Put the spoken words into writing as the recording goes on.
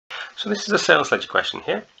So this is a sales ledger question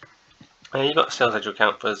here. You've got a sales ledger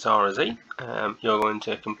account for Zara Z. You're going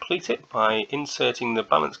to complete it by inserting the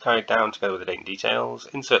balance carried down together with the date and details,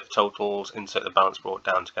 insert the totals, insert the balance brought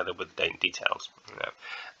down together with the date and details.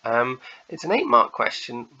 It's an 8-mark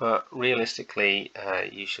question, but realistically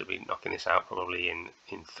you should be knocking this out probably in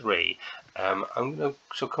 3. I'm going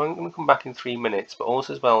to come back in 3 minutes, but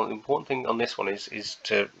also as well, the important thing on this one is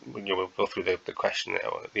to, we'll go through the question,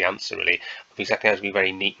 or the answer really, of exactly how to be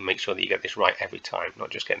very neat and make sure that you get this right every time, not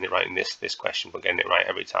just getting it right in this question, but getting it right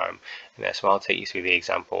every time. And so I'll take you through the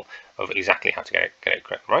example of exactly how to get it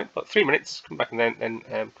correct, right? But 3 minutes, come back and then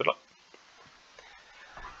good luck.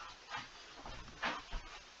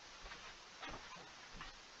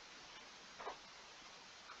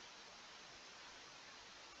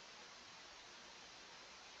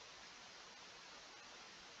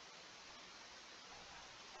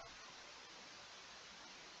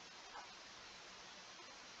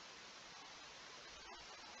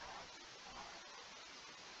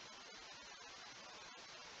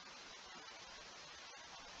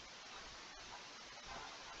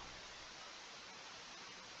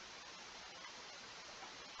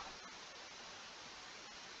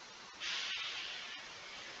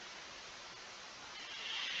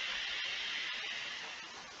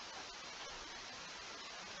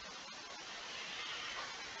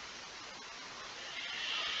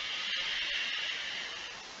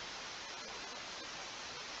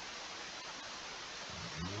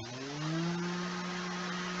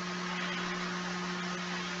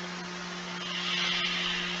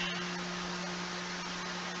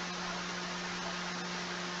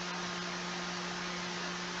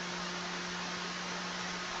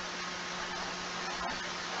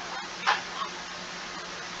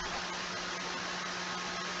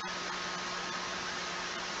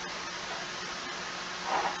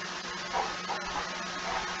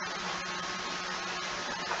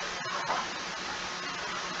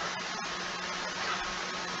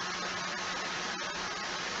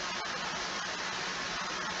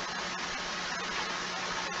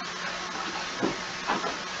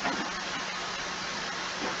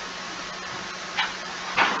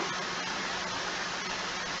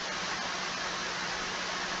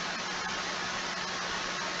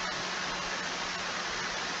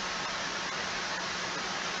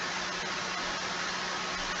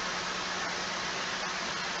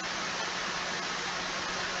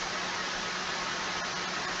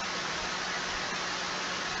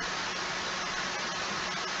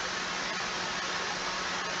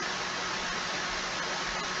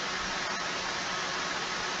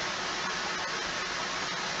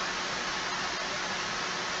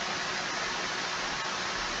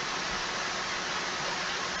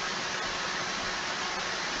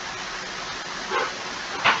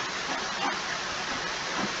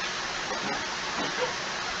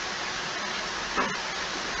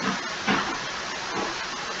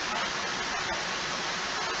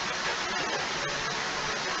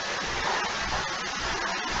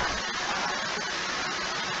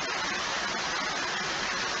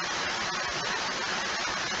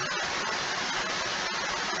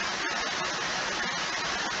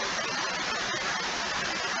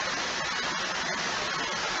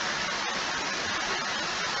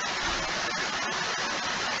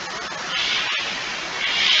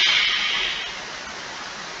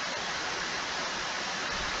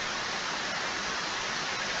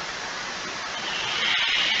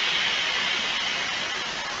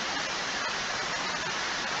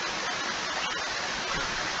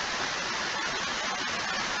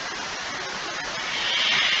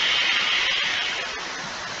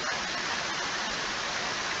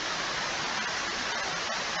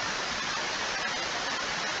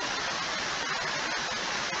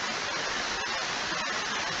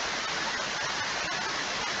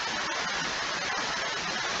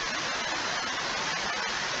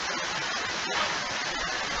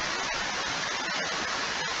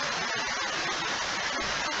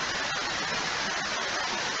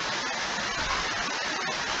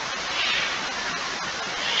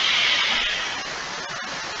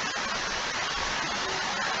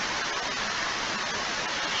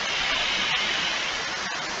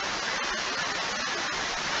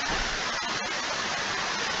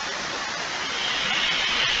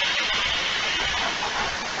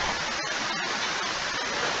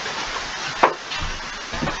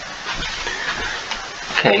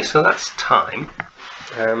 Okay, so that's time.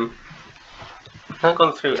 I've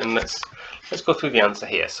gone through, and let's go through the answer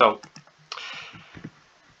here. So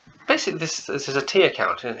basically, this is a T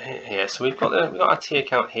account here. So we've got our T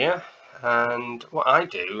account here, And what I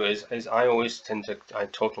do is I always tend to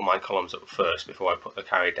total my columns up first before I put the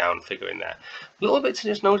carried down figure in there. A little bit to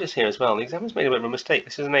just notice here as well. The examiner's made a bit of a mistake.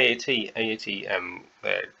 This is an AAT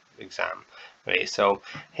exam, really. So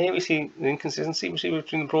here we see the inconsistency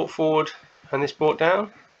between the brought forward and this brought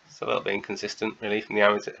down. It's a little bit inconsistent, really, from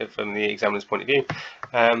the examiner's point of view.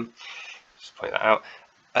 Just point that out.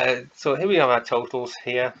 So here we have our totals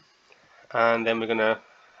here, and then we're going to.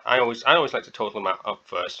 I always like to total them up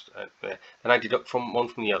first, then I deduct from one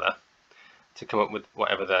from the other to come up with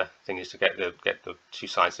whatever the thing is to get the two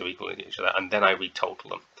sides to equal each other, and then I retotal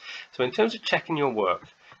them. So in terms of checking your work,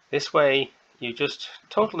 this way you just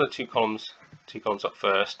total the two columns up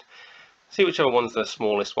first, see whichever one's the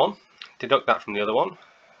smallest one, deduct that from the other one,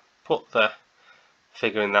 put the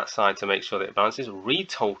figure in that side to make sure that it balances,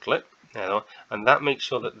 retotal it, and that makes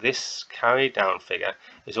sure that this carried down figure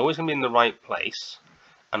is always going to be in the right place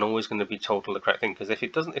and always going to be total the correct thing. Because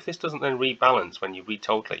if this doesn't then rebalance when you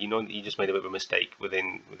retotal it, you know that you just made a bit of a mistake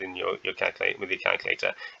within your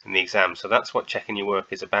calculator in the exam. So that's what checking your work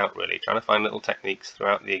is about, really, trying to find little techniques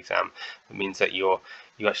throughout the exam that means that you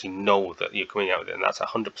actually know that you're coming out with it, and that's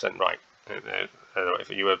 100% right.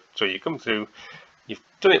 So you come through, you've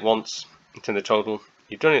done it once, it's in the total,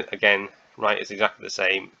 you've done it again, right, it's exactly the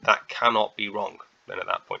same, that cannot be wrong then at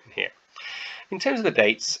that point in here. In terms of the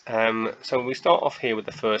dates, so we start off here with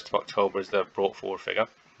the 1st of October as the brought forward figure,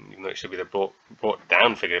 even though it should be the brought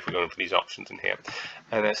down figure if we're going for these options in here.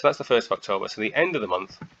 And so that's the 1st of October. So the end of the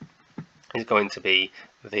month is going to be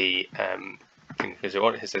the, because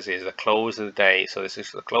what it says is the close of the day, so this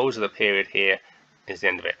is the close of the period here is the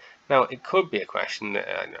end of it. Now it could be a question,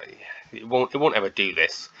 it won't ever do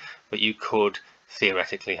this, but you could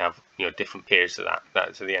theoretically have different periods to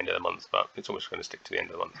that to the end of the month, but it's always going to stick to the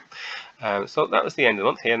end of the month. So that was the end of the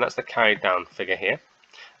month here, and that's the carried down figure here,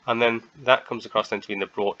 and then that comes across then to be in the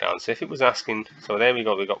brought down. So if it was asking, so there we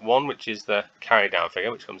go, we've got one which is the carried down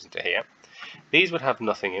figure which comes into here. These would have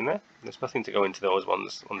nothing in there, there's nothing to go into those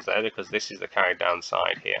ones there because this is the carried down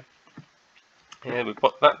side here. Here we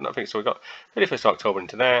put that figure, so we've got 31st of October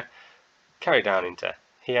into there, carried down into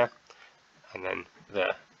here, and then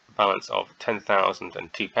the balance of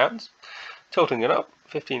 £10,002, totaling it up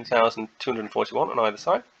 15,241 on either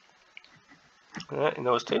side in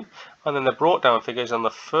those two, and then the brought down figures on the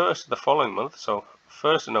 1st of the following month, so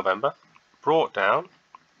 1st of November, brought down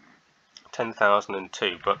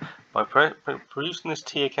 10,002. But by producing this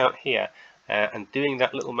T account here and doing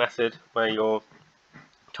that little method where you're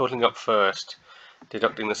totaling up first,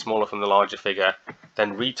 deducting the smaller from the larger figure,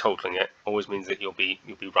 then retotaling it, always means that you'll be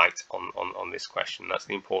right on this question. That's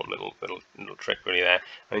the important little trick really there.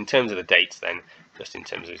 And in terms of the dates, then just in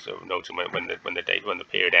terms of sort of noting when the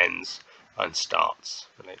period ends and starts.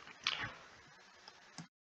 Really.